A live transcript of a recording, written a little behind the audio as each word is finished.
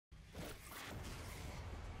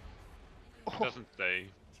doesn't stay.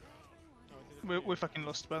 We fucking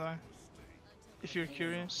lost, by the way. If you're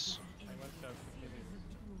curious.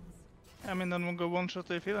 I mean, then we'll go one shot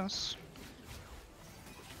if he does.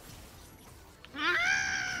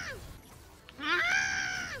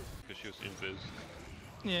 Because she was invis.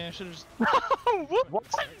 Yeah, I should've just. What?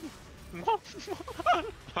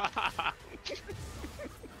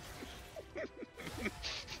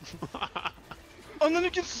 Oh, and then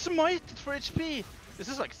you can smite it for HP! This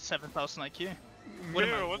is like 7,000 IQ. What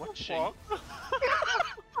am I what watching?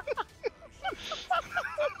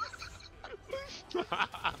 the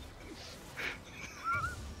fuck?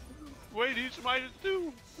 Wait, he smited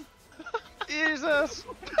too! Jesus!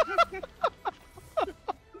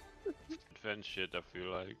 Advanced shit, I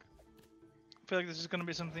feel like. I feel like this is gonna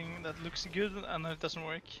be something that looks good and then it doesn't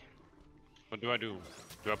work. What do I do?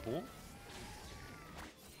 Do I pull?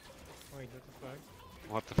 Wait, what the fuck?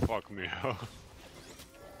 What the fuck, Miro?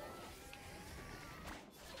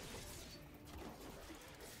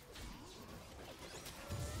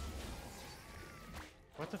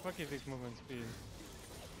 What the fuck is this movement speed?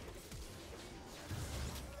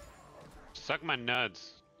 Suck my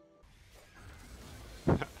nuts.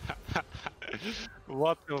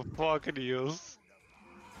 What the fuck, Niels?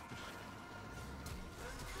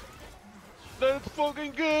 Let's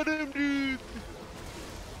fucking get him, dude!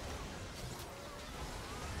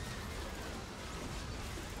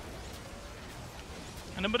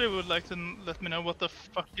 Anybody would like to let me know what the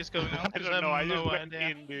fuck is going on? I 'Cause don't know, I have just no went idea.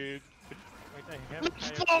 in, dude. Wait, I have Let's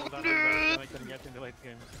higher fuck cooldown this! than I can get in the late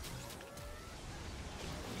game.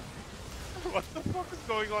 What the fuck is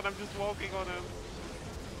going on? I'm just walking on him.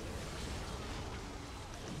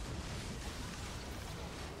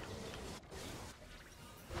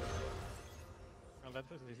 Oh, that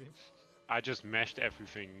was easy. I just mashed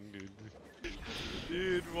everything, dude.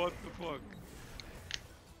 Dude, what the fuck?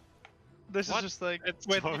 This What? is just like. It's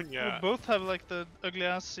Wait, Tonya. we both have like the ugly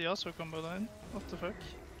ass Yasuo combo line. What the fuck?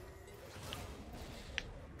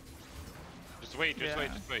 Just wait, just Yeah.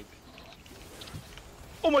 wait, just wait.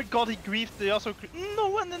 Oh my god, he griefed the Yasuo.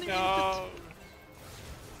 No, and then he No!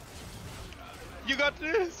 You got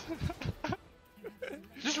this!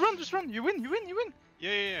 Just run, you win, you win, you win!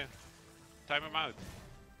 Yeah, yeah, yeah. Time him out.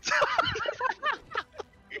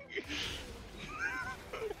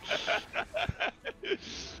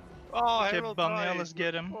 Oh, Okay, Herald Banya, died. let's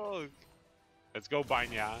get him. Fuck. Let's go,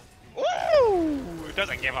 Banya. Ooh!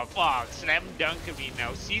 Doesn't give a fuck. Slam dunk me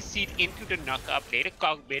now. CC'd into the knock-up. Play the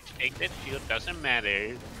cockpit. Take that shield. Doesn't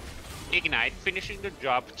matter. Ignite. Finishing the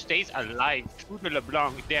job. Stays alive. Through the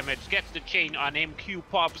LeBlanc damage. Gets the chain on him. Q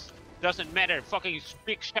pops. Doesn't matter. Fucking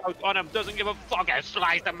big shout on him. Doesn't give a fuck. I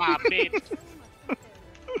sliced him up, bitch.